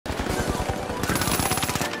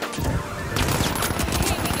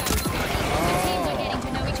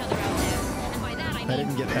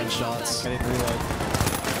get headshots. I didn't realize.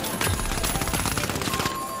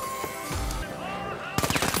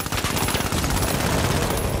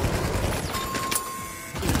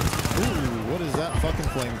 Ooh, what is that fucking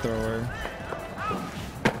flamethrower?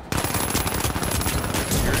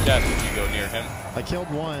 You're dead if you go near him. I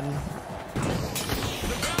killed one.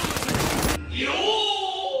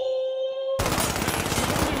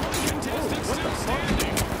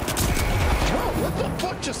 What the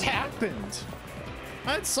fuck just happened?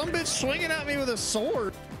 I had some bitch swinging at me with a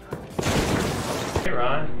sword. Hey,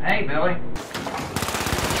 Ron. Hey, Billy. Oh,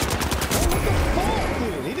 what the fuck,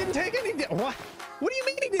 dude? He didn't take any. What? What do you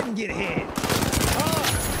mean he didn't get hit? Oh,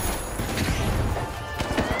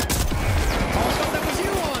 I thought that was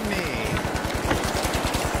you on me.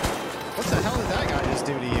 What the hell did that guy just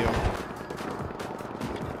do to you?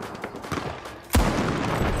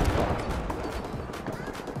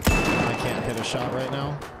 I can't hit a shot right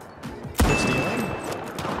now. You're stealing?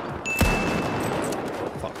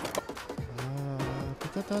 Fuck.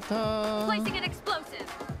 Placing an explosive.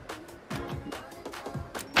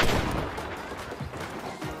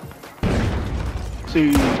 So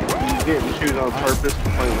you didn't shoot on purpose to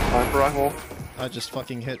play the sniper rifle? I just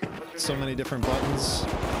fucking hit so many different buttons.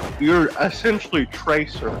 You're essentially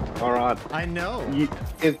Tracer, alright? I know. You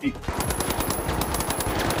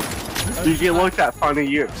get looked at funny,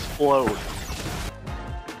 you explode.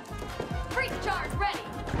 Breach charge ready.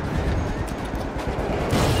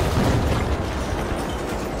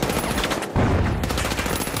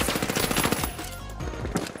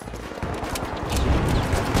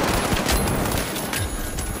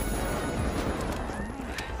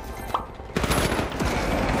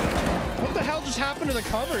 What the hell just happened to the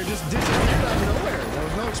cover? It just disappeared out of nowhere. There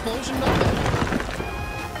was no explosion, nothing.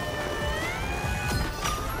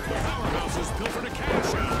 Powerhouse has pilfered a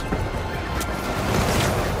cash out.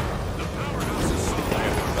 The powerhouse is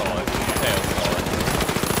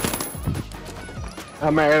I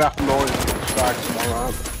made up noise strikes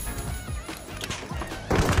alright.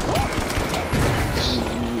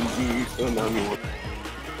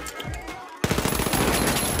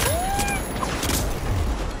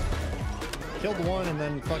 Killed one and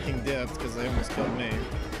then fucking dipped because they almost killed me.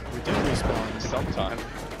 We did respawn. Sometime.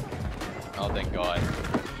 Oh, thank God.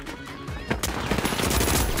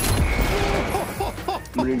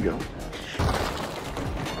 There you go.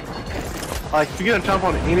 Like, if you're gonna jump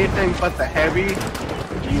on anything but the heavy,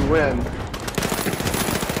 you win.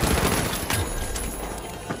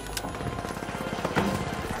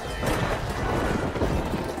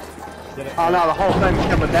 Oh no, the whole thing's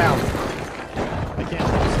coming down. I can't.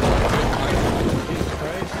 Jesus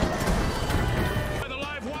Christ. by the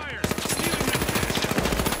live wires. Stealing the cash.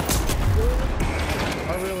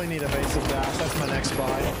 I really need evasive dash. That's my next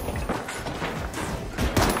buy.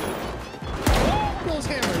 Oh, those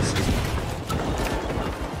hammers.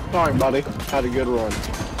 Sorry, buddy. Had a good run.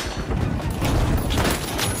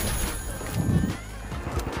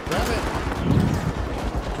 Grab it.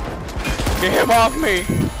 Get him off me!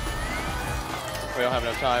 We don't have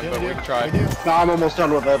enough time, Yeah, but we do. can try. We do. No, I'm almost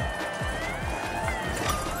done with it.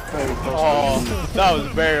 Oh, that was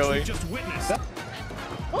barely. Just witness.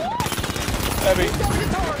 Heavy.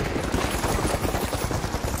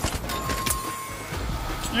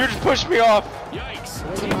 You just pushed me off. Yikes.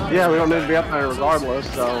 Yeah, we don't need to be up there regardless,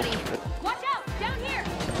 so. Watch out! Down here!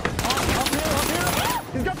 Up here, up here.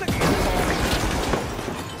 He's got the...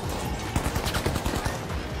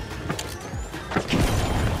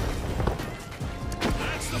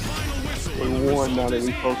 That's the final whistle. We won, not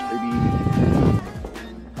even close, baby.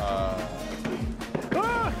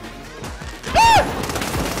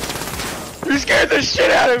 You scared the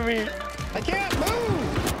shit out of me. I can't move!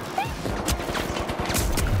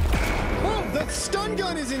 Whoa, that stun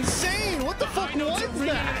gun is insane! What the fuck was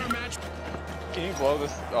that? Can you blow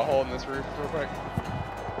this a hole in this roof real quick?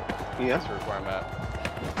 Yeah. That's the roof where I'm at.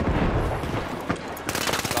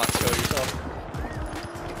 Not kill yourself.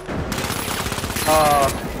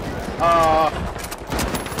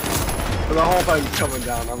 The whole thing's coming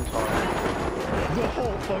down, I'm sorry. The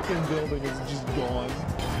whole fucking building is just gone.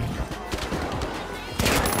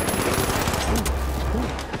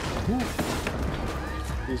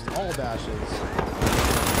 These all dashes.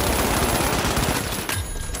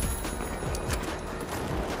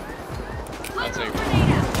 That's Local it.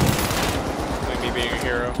 grenade out. Like me being a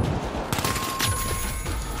hero.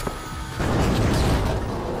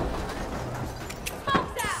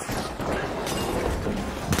 Smoke's out.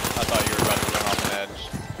 I thought you were about to run off an edge.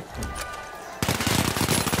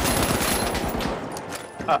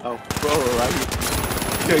 Uh-oh. Whoa, right here.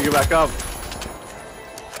 Gotta get back up.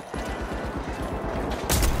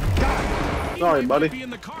 Sorry, might buddy. not be in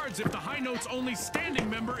the cards if the high notes only standing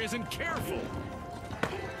member isn't careful.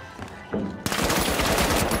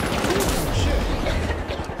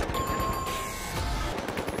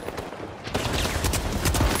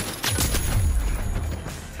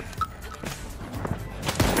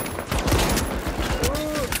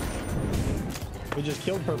 We just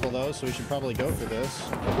killed purple though, so we should probably go for this.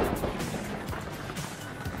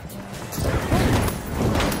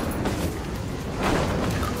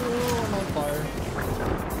 Oh, I'm on fire.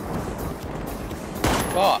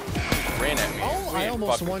 Fuck. Ran at me. Oh, We I didn't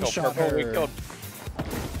almost fucking kill one-shot purple, we her. killed.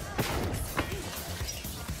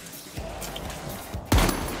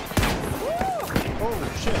 Oh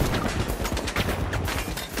shit.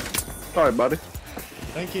 Sorry, buddy.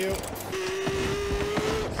 Thank you.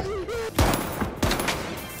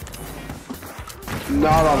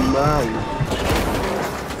 Not a man.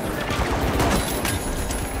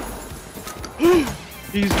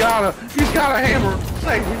 He's got a hammer.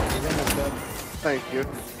 Thank you. He's almost dead. Thank you.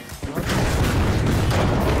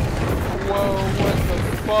 Whoa, what the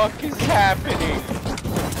fuck is happening?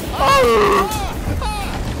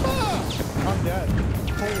 I'm dead.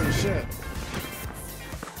 Holy shit.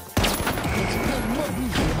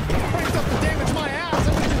 Cranked up the damage my ass. I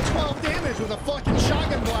went to 12 damage with a fucking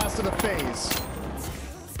shotgun blast to the face.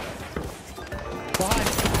 Behind.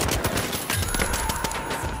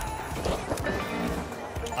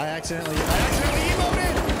 I accidentally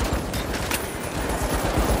emoted.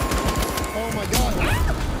 Oh my god.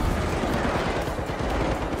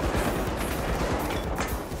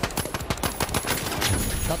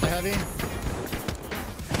 Got the heavy.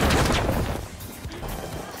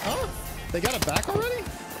 Oh, they got it back already?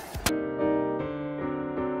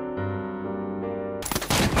 I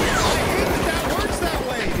hate that works that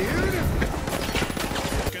way, dude.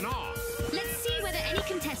 Fucking off. Let's see whether any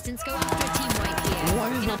contestants go after a team right here.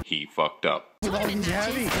 What is up He fucked up. with all these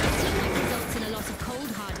heavy? Teamwork results in a lot of cold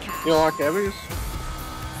hard cash. You don't like heavies?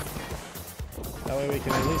 That way we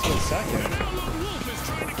can at least get second. Now Lone Wolf is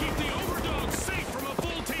trying to keep the overdog safe from a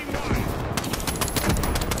full team wipe.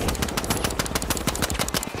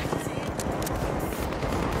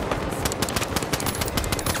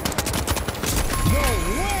 No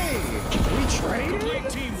way! We traded? Complete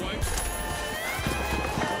team wipe.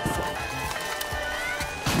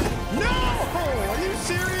 No! Are you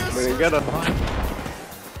serious? We didn't get it.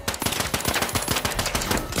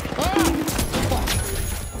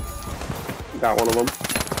 Got one of them.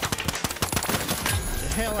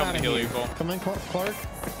 Hell Come out to of heal here. you, Cole. Come in, Clark.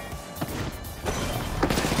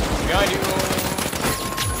 Behind you.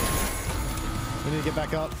 We need to get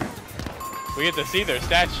back up. We get to see their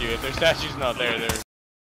statue. If their statue's not there, they're. Dude,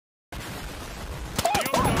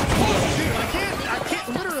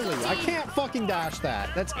 I can't fucking dash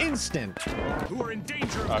that. That's instant. Who are in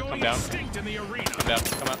danger of Come going down. extinct in the arena. Come down,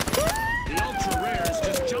 come out. The ultra rares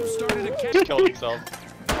just jump-started a catch. Killed himself.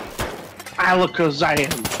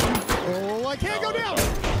 Alakazam. Oh, I can't go down.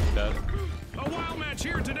 Dead. A wild match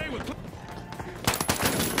here today with...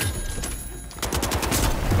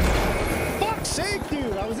 Fuck's sake,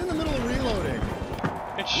 dude. I was in the middle of reloading.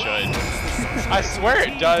 It should. I swear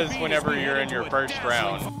it does whenever you're in your first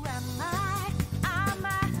round.